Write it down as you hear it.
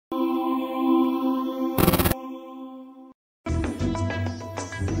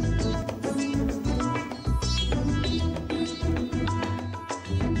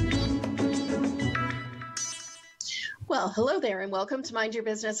Well, hello there and welcome to Mind Your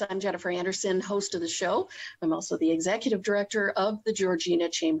Business. I'm Jennifer Anderson, host of the show. I'm also the executive director of the Georgina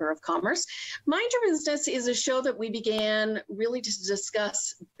Chamber of Commerce. Mind Your Business is a show that we began really to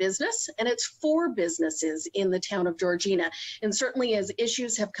discuss business, and it's for businesses in the town of Georgina. And certainly as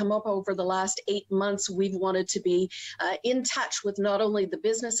issues have come up over the last 8 months, we've wanted to be in touch with not only the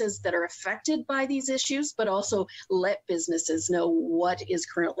businesses that are affected by these issues, but also let businesses know what is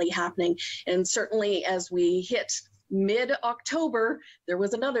currently happening. And certainly as we hit mid-October, there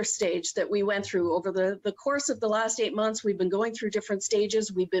was another stage that we went through. Over the course of the last 8 months, we've been going through different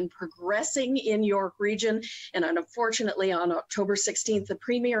stages. We've been progressing in York Region, and unfortunately on October 16th, the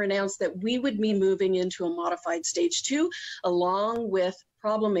Premier announced that we would be moving into a modified stage 2, along with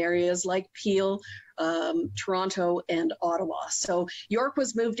problem areas like Peel, Toronto, and Ottawa. So York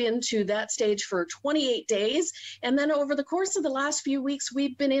was moved into that stage for 28 days. And then over the course of the last few weeks,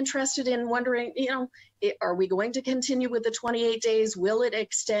 we've been interested in wondering, are we going to continue with the 28 days? Will it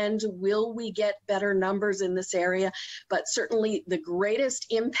extend? Will we get better numbers in this area? But certainly the greatest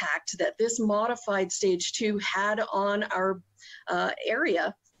impact that this modified stage 2 had on our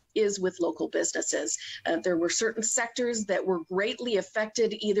area is with local businesses. There were certain sectors that were greatly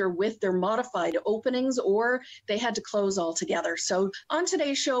affected either with their modified openings or they had to close altogether. So on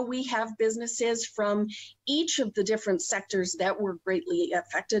today's show, we have businesses from each of the different sectors that were greatly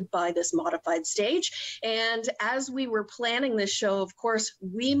affected by this modified stage. And as we were planning this show, of course,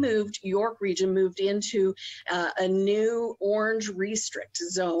 York Region moved into a new orange restrict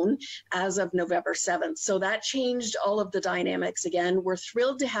zone as of November 7th. So that changed all of the dynamics again. We're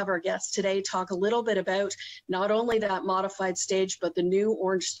thrilled to have our guests today talk a little bit about not only that modified stage, but the new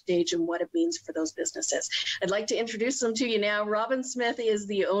orange stage and what it means for those businesses. I'd like to introduce them to you now. Robin Smith is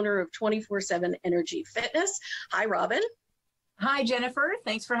the owner of 24/7 Energy Fitness. Hi, Robin. Hi, Jennifer.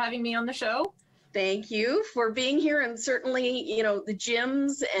 Thanks for having me on the show. Thank you for being here. And certainly, the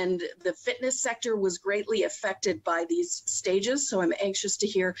gyms and the fitness sector was greatly affected by these stages. So I'm anxious to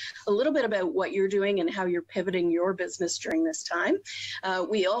hear a little bit about what you're doing and how you're pivoting your business during this time.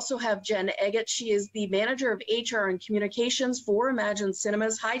 We also have Jen Eggett. She is the manager of HR and communications for Imagine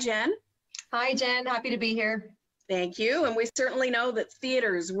Cinemas. Hi, Jen. Hi, Jen. Happy to be here. Thank you. And we certainly know that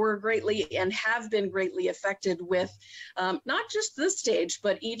theaters were greatly and have been greatly affected with not just this stage,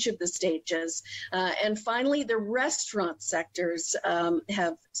 but each of the stages. And finally, the restaurant sectors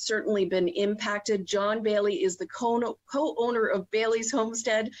have certainly been impacted. John Bailey is the co-owner of Bailey's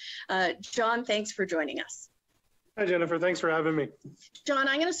Homestead. John, thanks for joining us. Hi, Jennifer. Thanks for having me. John,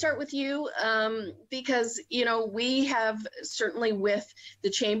 I'm going to start with you because, we have certainly with the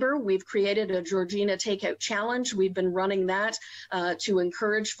Chamber, we've created a Georgina Takeout Challenge. We've been running that to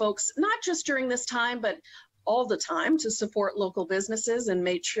encourage folks, not just during this time, but all the time, to support local businesses and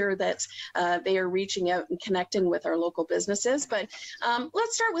make sure that they are reaching out and connecting with our local businesses. But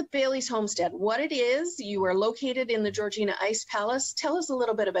let's start with Bailey's Homestead. What it is, you are located in the Georgina Ice Palace. Tell us a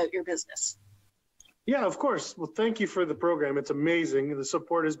little bit about your business. Yeah, of course. Well, thank you for the program. It's amazing. The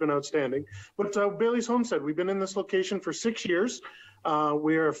support has been outstanding. But Bailey's Homestead, we've been in this location for 6 years.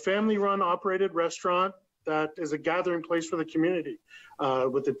 We are a family-run, operated restaurant that is a gathering place for the community.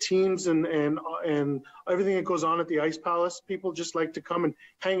 With the teams and everything that goes on at the Ice Palace, people just like to come and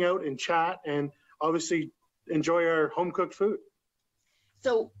hang out and chat and obviously enjoy our home-cooked food.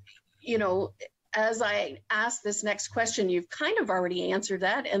 So, as I ask this next question, you've kind of already answered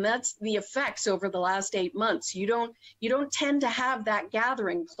that, and that's the effects over the last 8 months. You don't tend to have that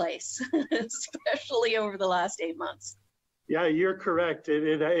gathering place, especially over the last 8 months. Yeah, you're correct.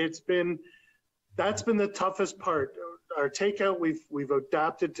 That's been the toughest part. Our takeout, we've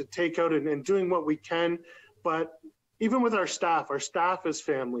adapted to takeout and doing what we can, but even with our staff is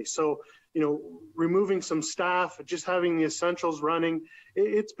family. So, removing some staff, just having the essentials running,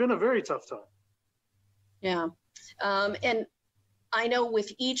 it's been a very tough time. Yeah. And I know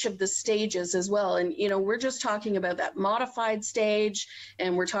with each of the stages as well, and, we're just talking about that modified stage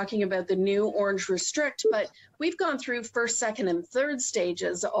and we're talking about the new orange restrict, but we've gone through first, second, and third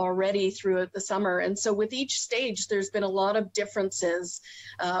stages already throughout the summer. And so with each stage, there's been a lot of differences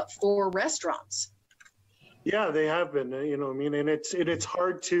for restaurants. Yeah, they have been, and it's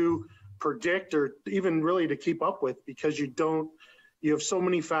hard to predict or even really to keep up with because you have so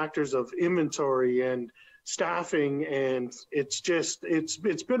many factors of inventory and staffing, and it's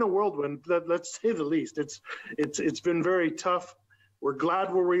been a whirlwind, let's say the least. It's been very tough. We're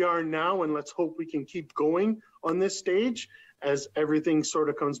glad where we are now, and let's hope we can keep going on this stage as everything sort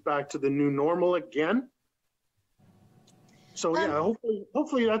of comes back to the new normal again. So yeah,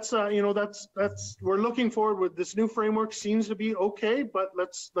 hopefully that's we're looking forward with this new framework. Seems to be okay, but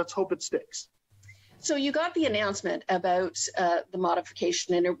let's hope it sticks. So you got the announcement about the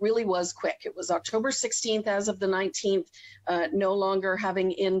modification, and it really was quick. It was October 16th as of the 19th, no longer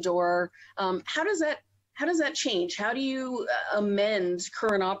having indoor. How does that change? How do you amend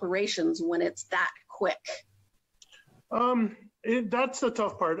current operations when it's that quick? That's the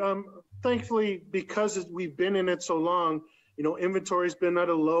tough part. Thankfully, because we've been in it so long, inventory's been at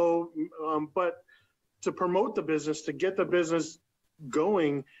a low, but to promote the business, to get the business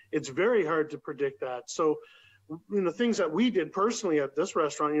going, it's very hard to predict that. So, things that we did personally at this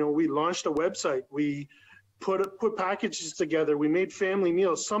restaurant, we launched a website, we put packages together, we made family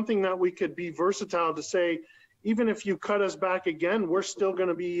meals, something that we could be versatile to say, even if you cut us back again, we're still going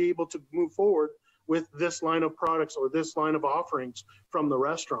to be able to move forward with this line of products or this line of offerings from the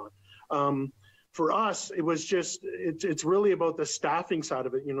restaurant. For us, it was just, it's really about the staffing side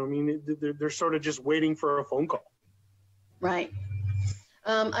of it. They're sort of just waiting for a phone call. Right.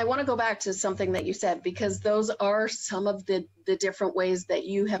 I want to go back to something that you said, because those are some of the different ways that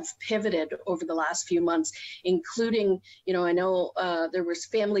you have pivoted over the last few months, including, I know there was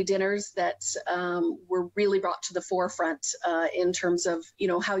family dinners that were really brought to the forefront in terms of,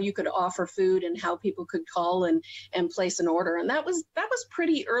 how you could offer food and how people could call and place an order. And that was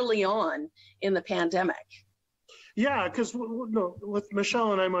pretty early on in the pandemic. Yeah, because with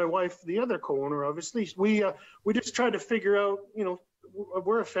Michelle and I, my wife, the other co-owner, obviously, we just tried to figure out,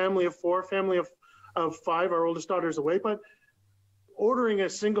 we're a family of four, family of five, our oldest daughter's away, but ordering a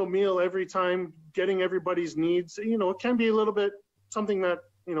single meal every time, getting everybody's needs, it can be a little bit something that,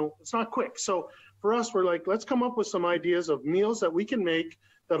 it's not quick. So for us, we're like, let's come up with some ideas of meals that we can make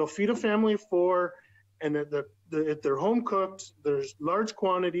that'll feed a family of four, and that if they're home cooked, there's large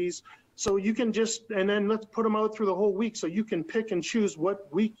quantities. So you can and then let's put them out through the whole week so you can pick and choose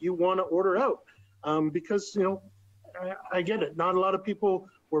what week you want to order out. Because, I get it. Not a lot of people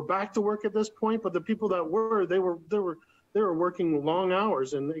were back to work at this point, but the people that were, they were working long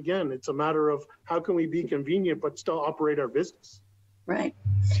hours. And again, it's a matter of how can we be convenient but still operate our business. Right.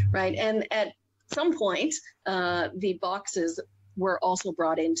 And at some point, the boxes were also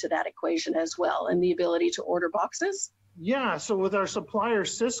brought into that equation as well, and the ability to order boxes. Yeah. So with our supplier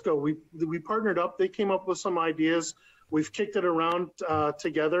Cisco, we partnered up. They came up with some ideas. We've kicked it around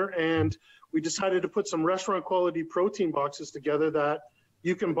together, and we decided to put some restaurant quality protein boxes together that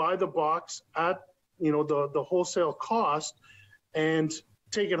you can buy the box at, the wholesale cost and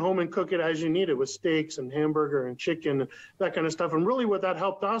take it home and cook it as you need it with steaks and hamburger and chicken, that kind of stuff. And really what that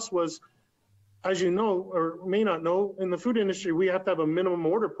helped us was, as you know, or may not know, in the food industry, we have to have a minimum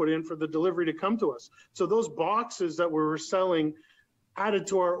order put in for the delivery to come to us. So those boxes that we were selling added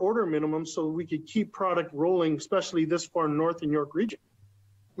to our order minimum so we could keep product rolling, especially this far north in York region.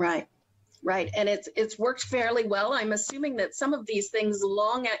 Right. And it's worked fairly well. I'm assuming that some of these things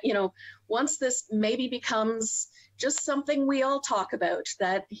once this maybe becomes just something we all talk about,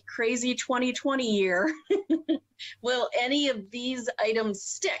 that crazy 2020 year, will any of these items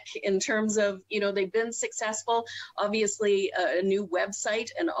stick in terms of, they've been successful? Obviously, a new website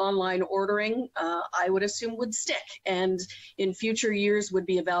and online ordering, I would assume would stick, and in future years would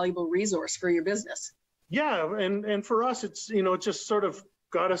be a valuable resource for your business. Yeah. And for us, it's, it just sort of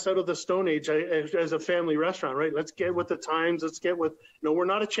got us out of the Stone Age as a family restaurant, right? Let's get with the times. Let's get with, we're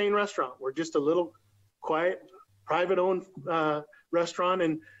not a chain restaurant. We're just a little quiet, private owned restaurant.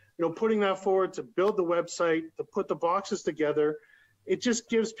 And, putting that forward to build the website, to put the boxes together, it just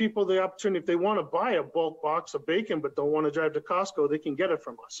gives people the opportunity. If they want to buy a bulk box of bacon, but don't want to drive to Costco, they can get it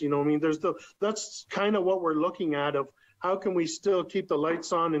from us. That's kind of what we're looking at, of how can we still keep the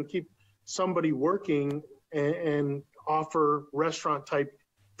lights on and keep somebody working and offer restaurant type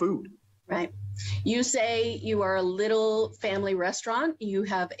food. Right. You say you are a little family restaurant. You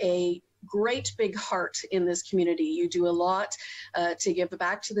have a great big heart in this community. You do a lot to give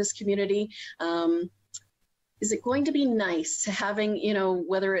back to this community. Is it going to be nice having,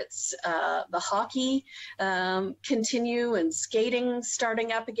 whether it's the hockey continue and skating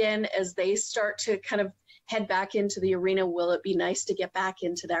starting up again as they start to kind of head back into the arena? Will it be nice to get back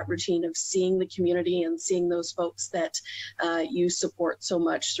into that routine of seeing the community and seeing those folks that you support so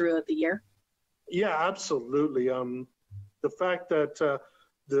much throughout the year? Yeah, absolutely. The fact that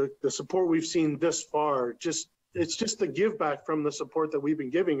the support we've seen this far, it's just the give back from the support that we've been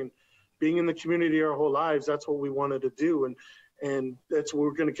giving, and being in the community our whole lives. That's what we wanted to do, and that's what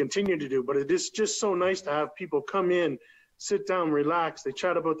we're going to continue to do. But it is just so nice to have people come in, sit down, relax. They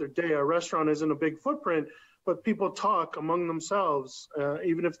chat about their day. Our restaurant isn't a big footprint, but people talk among themselves,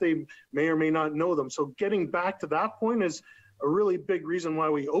 even if they may or may not know them. So getting back to that point is a really big reason why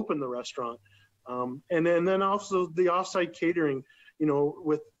we opened the restaurant. And then also the offsite catering.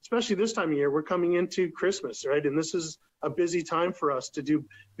 with especially this time of year, we're coming into Christmas, right? And this is a busy time for us to do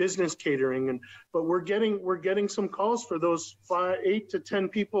business catering. But we're getting some calls for those 8 to 10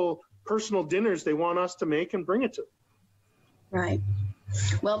 people personal dinners they want us to make and bring it to them. Right.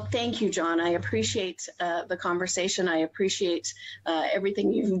 Well, thank you, John. I appreciate the conversation. I appreciate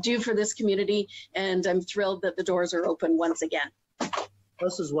everything you do for this community, and I'm thrilled that the doors are open once again.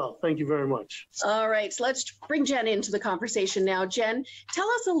 Us as well. Thank you very much. All right, so let's bring Jen into the conversation now. Jen, tell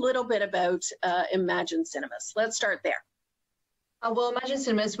us a little bit about Imagine Cinemas. Let's start there. Well, Imagine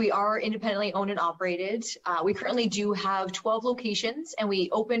Cinemas, we are independently owned and operated. We currently do have 12 locations, and we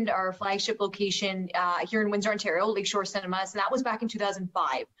opened our flagship location here in Windsor, Ontario, Lakeshore Cinemas, and that was back in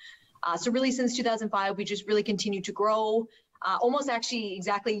 2005. So really since 2005, we just really continued to grow. Almost actually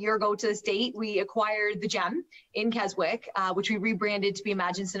exactly a year ago to this date, we acquired the Gem in Keswick, which we rebranded to be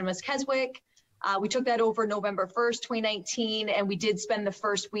Imagine Cinemas Keswick. We took that over November 1st, 2019, and we did spend the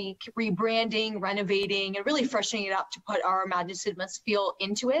first week rebranding, renovating, and really freshening it up to put our Imagine Cinemas feel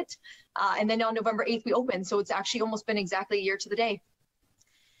into it. And then on November 8th, we opened. So it's actually almost been exactly a year to the day.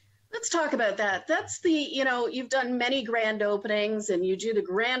 Let's talk about that. That's you've done many grand openings, and you do the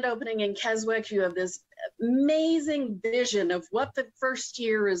grand opening in Keswick. You have this amazing vision of what the first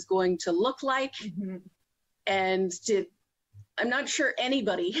year is going to look like. Mm-hmm. And I'm not sure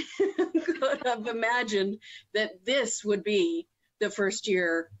anybody could have imagined that this would be the first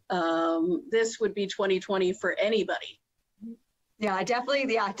year. This would be 2020 for anybody. Yeah, definitely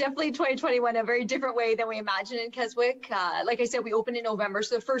 2020 went a very different way than we imagined in Keswick. Like I said, we opened in November,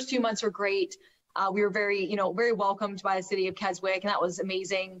 so the first 2 months were great. We were very welcomed by the city of Keswick, and that was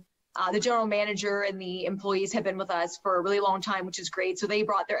amazing. The general manager and the employees have been with us for a really long time, which is great. So they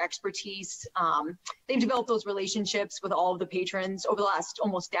brought their expertise. They've developed those relationships with all of the patrons over the last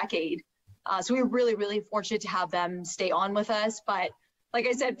almost decade. So we were really, really fortunate to have them stay on with us. But like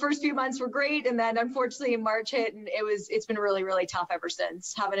I said, first few months were great. And then unfortunately March hit, and it's been really, really tough ever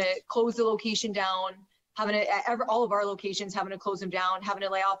since. Having to close the location down, all of our locations having to close them down, having to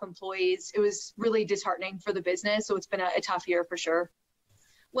lay off employees. It was really disheartening for the business. So it's been a tough year for sure.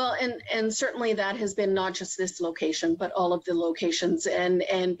 Well, and certainly that has been not just this location, but all of the locations.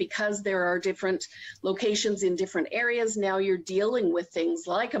 And because there are different locations in different areas, now you're dealing with things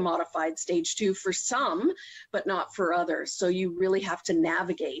like a modified stage 2 for some, but not for others. So you really have to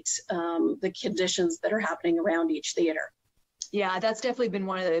navigate the conditions that are happening around each theater. Yeah, that's definitely been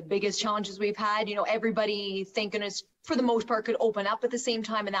one of the biggest challenges we've had. Everybody, thank goodness, for the most part, could open up at the same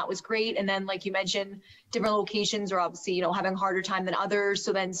time, and that was great. And then, like you mentioned, different locations are obviously, having a harder time than others.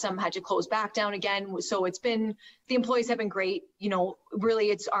 So then some had to close back down again. So the employees have been great. Really,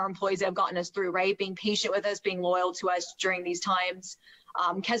 it's our employees that have gotten us through, right? Being patient with us, being loyal to us during these times.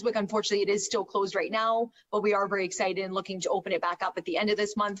 Keswick, unfortunately, it is still closed right now, but we are very excited and looking to open it back up at the end of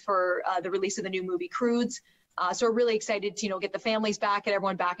this month for the release of the new movie Crudes. So we're really excited to, get the families back and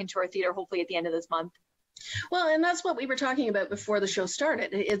everyone back into our theater, hopefully at the end of this month. Well, and that's what we were talking about before the show started.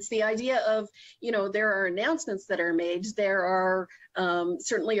 It's the idea of, there are announcements that are made. There are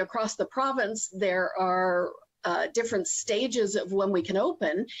certainly across the province, there are different stages of when we can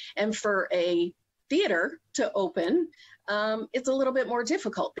open. And for a theater to open, it's a little bit more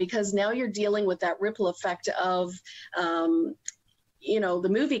difficult because now you're dealing with that ripple effect of the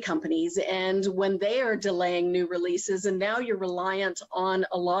movie companies, and when they are delaying new releases, and now you're reliant on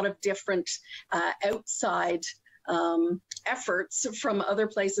a lot of different outside efforts from other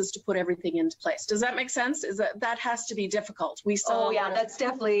places to put everything into place. Does that make sense? That has to be difficult. We saw. That's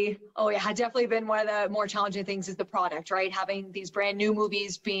definitely been one of the more challenging things is the product, right? Having these brand new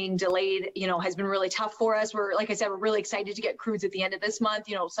movies being delayed, has been really tough for us. Like I said, we're really excited to get Crudes at the end of this month,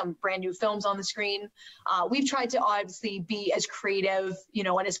 some brand new films on the screen. We've tried to obviously be as creative,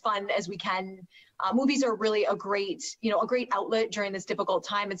 and as fun as we can. Movies are really a great outlet during this difficult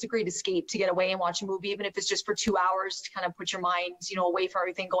time. It's a great escape to get away and watch a movie, even if it's just for 2 hours to kind of put your mind, away from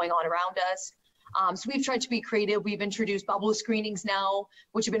everything going on around us. So we've tried to be creative. We've introduced bubble screenings now,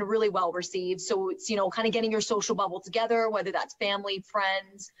 which have been really well received. So it's, kind of getting your social bubble together, whether that's family,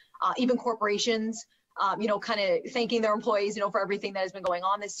 friends, even corporations. Kind of thanking their employees, for everything that has been going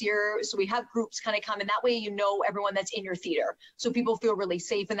on this year. So we have groups kind of come, and that way, everyone that's in your theater. So people feel really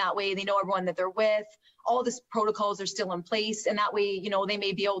safe in that way. They know everyone that they're with. All the protocols are still in place. And that way, they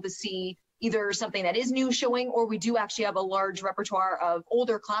may be able to see either something that is new showing, or we do actually have a large repertoire of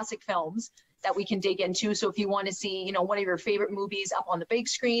older classic films that we can dig into. So if you want to see, one of your favorite movies up on the big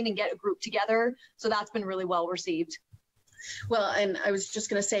screen and get a group together. So that's been really well received. Well, and I was just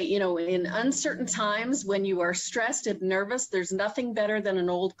going to say, in uncertain times when you are stressed and nervous, there's nothing better than an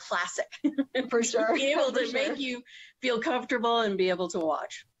old classic. For sure. Be able to make you feel comfortable and be able to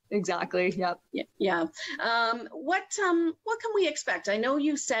watch. Exactly. Yep. Yeah. What can we expect? I know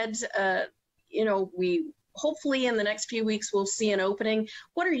you said, we hopefully in the next few weeks we'll see an opening.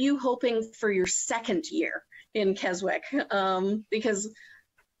 What are you hoping for your second year in Keswick? Because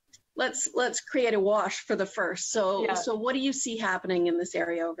let's create a wash for the first. So what do you see happening in this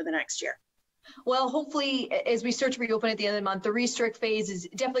area over the next year? Well, hopefully, as we start to reopen at the end of the month, the restrict phase is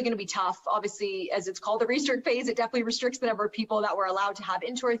definitely going to be tough. Obviously, as it's called the restrict phase, it definitely restricts the number of people that we're allowed to have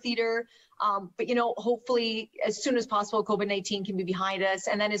into our theater. But, hopefully, as soon as possible, COVID-19 can be behind us.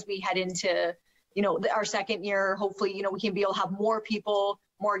 And then as we head into, our second year, hopefully, we can be able to have more people,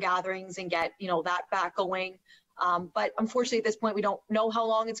 more gatherings, and get, that back going. But unfortunately, at this point, we don't know how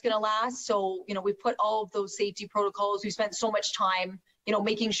long it's going to last. So, we've put all of those safety protocols. We spent so much time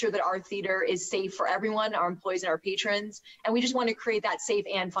making sure that our theater is safe for everyone, our employees and our patrons. And we just want to create that safe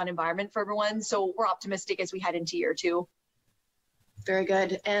and fun environment for everyone. So we're optimistic as we head into year two. Very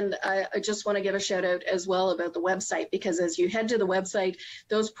good. And I just want to give a shout out as well about the website, because as you head to the website,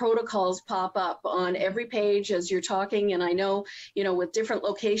 those protocols pop up on every page as you're talking. And I know, with different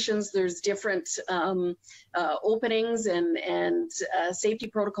locations, there's different openings and safety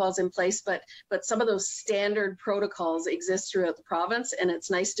protocols in place, but some of those standard protocols exist throughout the province, and it's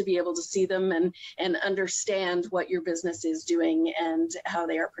nice to be able to see them and understand what your business is doing and how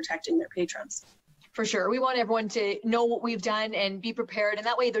they are protecting their patrons. For sure. We want everyone to know what we've done and be prepared. And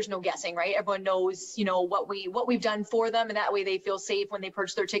that way there's no guessing, right? Everyone knows, what we've done for them. And that way they feel safe when they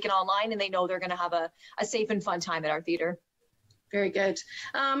purchase their ticket online and they know they're going to have a safe and fun time at our theater. Very good.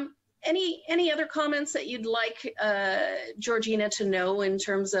 Any other comments that you'd like Georgina to know in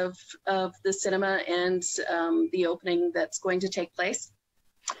terms of the cinema and the opening that's going to take place?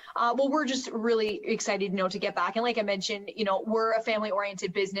 Well, we're just really excited, to get back. And like I mentioned, we're a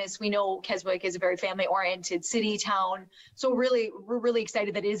family-oriented business. We know Keswick is a very family-oriented city, town. So we're really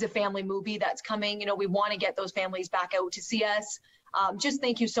excited that it is a family movie that's coming. We want to get those families back out to see us. Just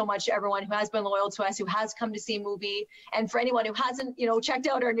thank you so much to everyone who has been loyal to us, who has come to see a movie. And for anyone who hasn't, checked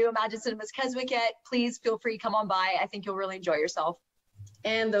out our new Imagine Cinemas Keswick yet, please feel free to come on by. I think you'll really enjoy yourself.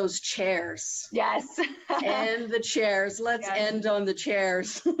 And those chairs. Yes. And the chairs. Let's end on the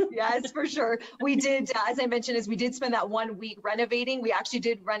chairs. Yes, for sure. We did, as I mentioned, we did spend that 1 week renovating. We actually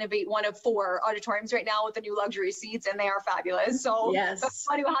did renovate one of 4 auditoriums right now with the new luxury seats, and they are fabulous. So yes,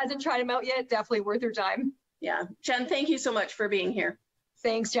 anyone who hasn't tried them out yet, definitely worth your time. Yeah. Jen, thank you so much for being here.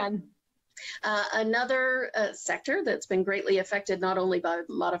 Thanks, Jen. Another sector that's been greatly affected not only by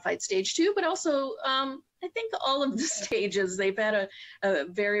modified stage 2, but also I think all of the stages, they've had a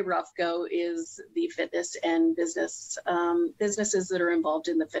very rough go, is the fitness and businesses that are involved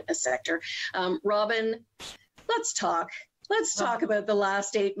in the fitness sector. Robin, let's talk about the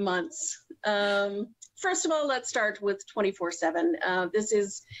last 8 months. First of all, let's start with 24/7. This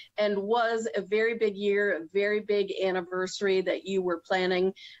is and was a very big year, a very big anniversary that you were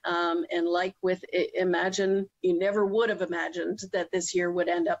planning. And like with Imagine, you never would have imagined that this year would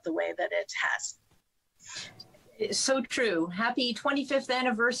end up the way that it has. It's so true. Happy 25th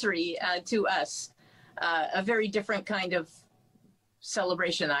anniversary to us. A very different kind of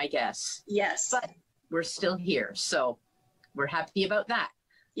celebration, I guess. Yes. But we're still here, so we're happy about that.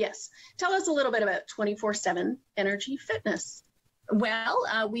 Yes. Tell us a little bit about 24/7 Energy Fitness.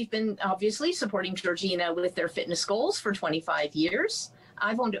 Well, we've been obviously supporting Georgina with their fitness goals for 25 years.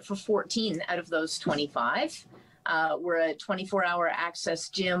 I've owned it for 14 out of those 25. We're a 24-hour access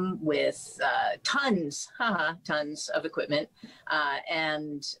gym with tons of equipment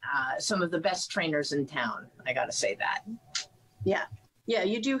and some of the best trainers in town. I got to say that. Yeah,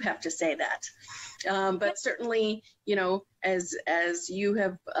 you do have to say that. But certainly, as you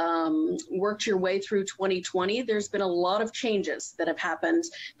have worked your way through 2020, there's been a lot of changes that have happened,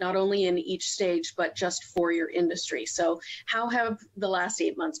 not only in each stage, but just for your industry. So how have the last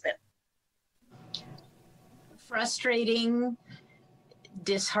 8 months been? Frustrating,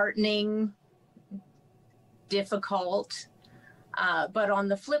 disheartening, difficult. But on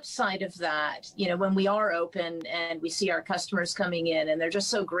the flip side of that, when we are open and we see our customers coming in and they're just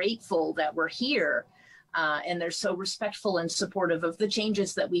so grateful that we're here and they're so respectful and supportive of the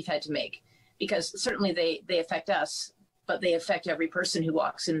changes that we've had to make, because certainly they affect us, but they affect every person who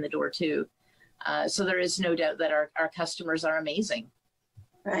walks in the door too. So there is no doubt that our customers are amazing.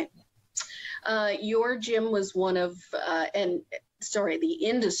 Right. Your gym was one of, and the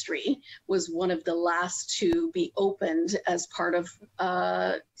industry was one of the last to be opened as part of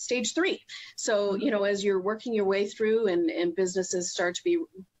stage 3. So, you know, as you're working your way through and businesses start to be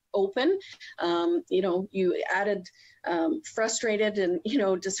open, you know, you added frustrated and, you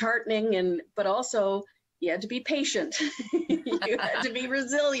know, disheartening, but also you had to be patient. You had to be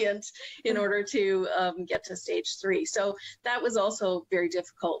resilient in order to get to stage 3. So that was also very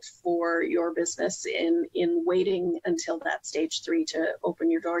difficult for your business in waiting until that stage 3 to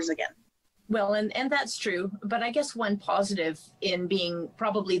open your doors again. Well, and that's true. But I guess one positive in being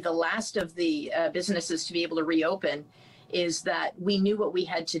probably the last of the businesses to be able to reopen is that we knew what we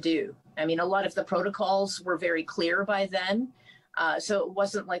had to do. I mean, a lot of the protocols were very clear by then. So it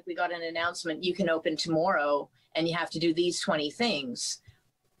wasn't like we got an announcement, you can open tomorrow and you have to do these 20 things.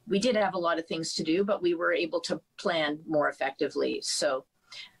 We did have a lot of things to do, but we were able to plan more effectively. So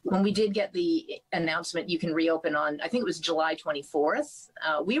when we did get the announcement, you can reopen on, I think it was July 24th,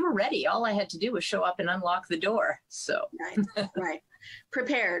 we were ready. All I had to do was show up and unlock the door. So right, right.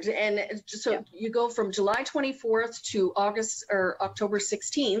 Prepared. And so you go from July 24th to October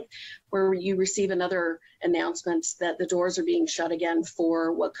 16th, where you receive another announcement that the doors are being shut again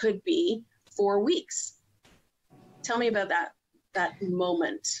for what could be 4 weeks. Tell me about that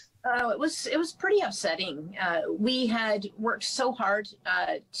moment. Oh, it was pretty upsetting. We had worked so hard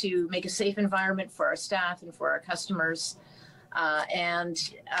to make a safe environment for our staff and for our customers, and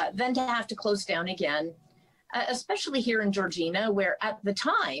then to have to close down again. Especially here in Georgina, where at the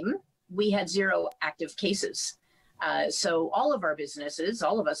time we had 0 active cases. So all of our businesses,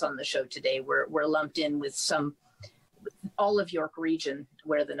 all of us on the show today, were lumped in with all of York region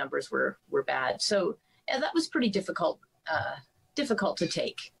where the numbers were bad. So that was pretty difficult to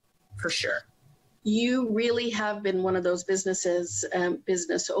take, for sure. You really have been one of those business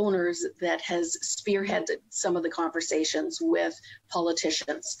owners that has spearheaded some of the conversations with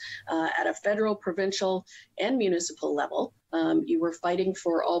politicians at a federal, provincial, and municipal level. You were fighting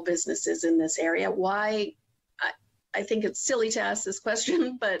for all businesses in this area. Why? I think it's silly to ask this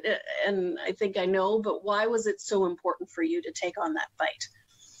question, and I think I know, but why was it so important for you to take on that fight?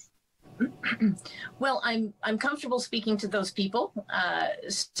 Well, I'm comfortable speaking to those people,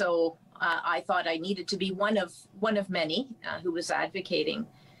 so I thought I needed to be one of many who was advocating,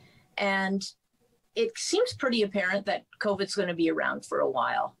 and it seems pretty apparent that COVID's going to be around for a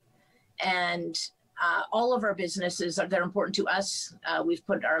while, and all of our businesses they're important to us. We've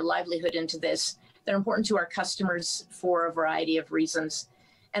put our livelihood into this. They're important to our customers for a variety of reasons,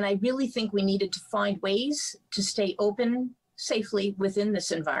 and I really think we needed to find ways to stay open safely within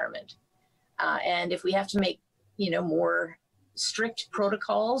this environment. And if we have to make, more strict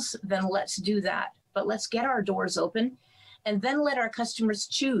protocols, then let's do that. But let's get our doors open and then let our customers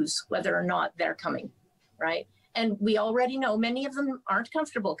choose whether or not they're coming, right? And we already know many of them aren't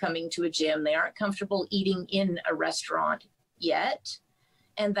comfortable coming to a gym. They aren't comfortable eating in a restaurant yet.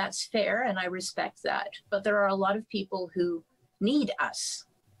 And that's fair, and I respect that. But there are a lot of people who need us.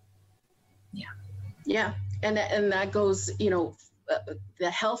 Yeah. Yeah, and that goes,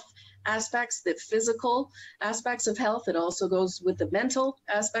 the health aspects, the physical aspects of health. It also goes with the mental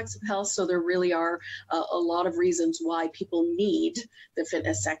aspects of health. So there really are a lot of reasons why people need the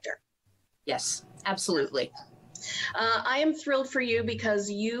fitness sector. Yes, absolutely. I am thrilled for you because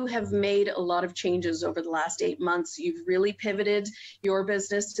you have made a lot of changes over the last 8 months. You've really pivoted your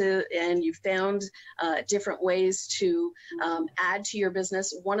business and you've found different ways to add to your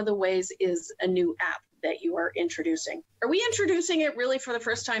business. One of the ways is a new app that you are introducing. Are we introducing it really for the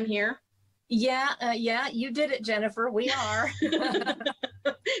first time here? Yeah, you did it, Jennifer. We are.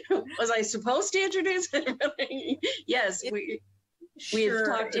 Was I supposed to introduce it? Yes, we've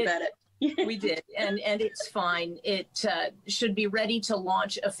talked about it. We did, and it's fine. It should be ready to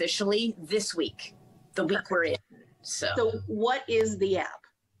launch officially this week, the week we're in. So what is the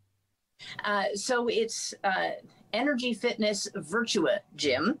app? So it's Energy Fitness Virtua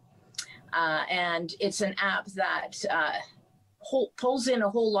Gym. And it's an app that pulls in a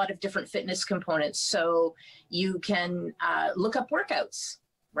whole lot of different fitness components. So you can look up workouts,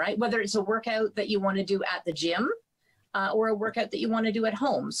 right? Whether it's a workout that you want to do at the gym or a workout that you want to do at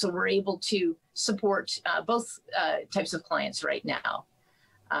home. So we're able to support both types of clients right now.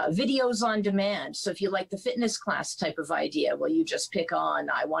 Videos on demand. So if you like the fitness class type of idea, well, you just pick on,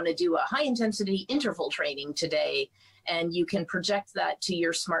 I want to do a high intensity interval training today. And you can project that to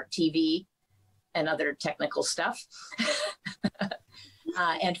your smart TV and other technical stuff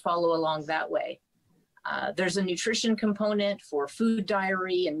and follow along that way. There's a nutrition component for food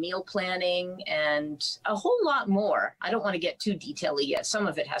diary and meal planning and a whole lot more. I don't want to get too detailed yet. Some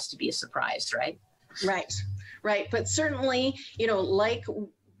of it has to be a surprise, right? Right. But certainly, you know, like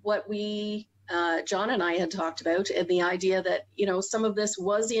what we, John and I had talked about, and the idea that, you know, some of this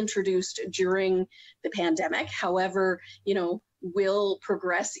was introduced during the pandemic. However, you know, will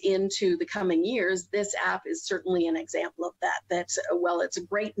progress into the coming years. This app is certainly an example of that. That's, well, it's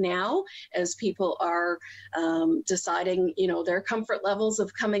great now as people are deciding, you know, their comfort levels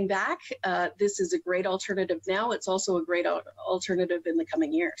of coming back. This is a great alternative now. It's also a great alternative in the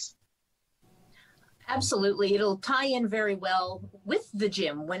coming years. Absolutely. It'll tie in very well with the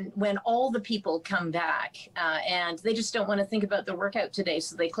gym when all the people come back and they just don't want to think about their workout today.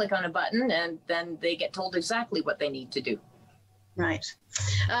 So they click on a button and then they get told exactly what they need to do. Right.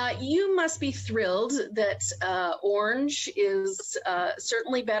 You must be thrilled that orange is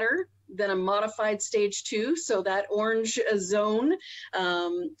certainly better than a modified stage 2. So that orange zone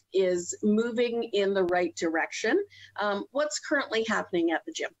is moving in the right direction. What's currently happening at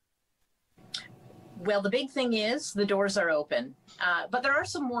the gym? Well, the big thing is the doors are open, but there are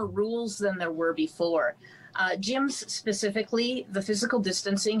some more rules than there were before. Gyms specifically, the physical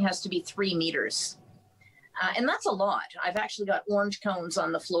distancing has to be 3 meters. And that's a lot. I've actually got orange cones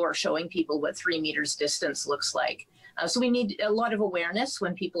on the floor showing people what 3 meters distance looks like. So we need a lot of awareness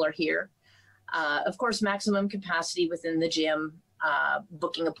when people are here. Of course, maximum capacity within the gym,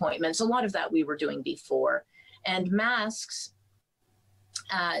 booking appointments, a lot of that we were doing before. And masks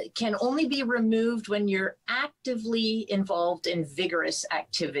can only be removed when you're actively involved in vigorous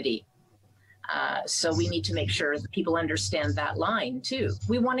activity. So we need to make sure that people understand that line too.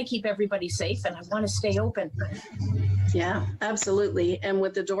 We want to keep everybody safe and I want to stay open. Yeah, absolutely. And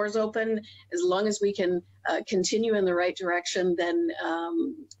with the doors open, as long as we can continue in the right direction, then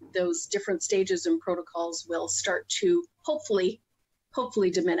those different stages and protocols will start to hopefully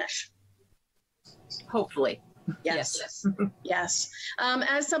diminish. Hopefully. Yes. Yes.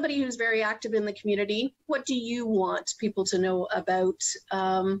 As somebody who's very active in the community, what do you want people to know about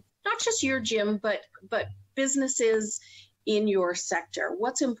not just your gym, but businesses in your sector?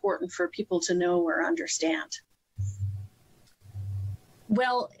 What's important for people to know or understand?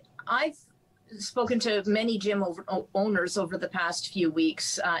 Well, I've spoken to many gym owners over the past few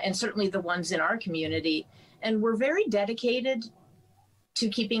weeks, and certainly the ones in our community, and we're very dedicated to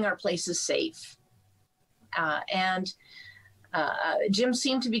keeping our places safe. Gyms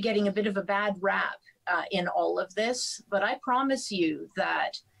seem to be getting a bit of a bad rap in all of this, but I promise you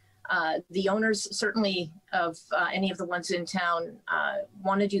that the owners, certainly of any of the ones in town,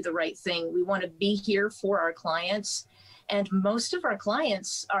 want to do the right thing. We want to be here for our clients, and most of our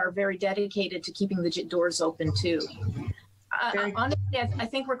clients are very dedicated to keeping the doors open too. Honestly, I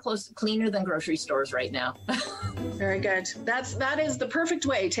think we're cleaner than grocery stores right now. Very good. That is the perfect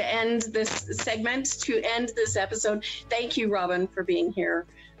way to end this segment, to end this episode. Thank you, Robin, for being here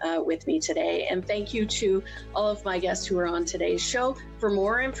with me today. And thank you to all of my guests who are on today's show. For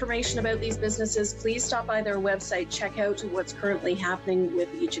more information about these businesses, please stop by their website, check out what's currently happening with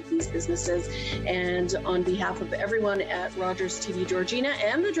each of these businesses. And on behalf of everyone at Rogers TV Georgina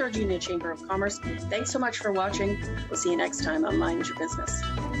and the Georgina Chamber of Commerce, thanks so much for watching. We'll see you next time on Mind Your Business.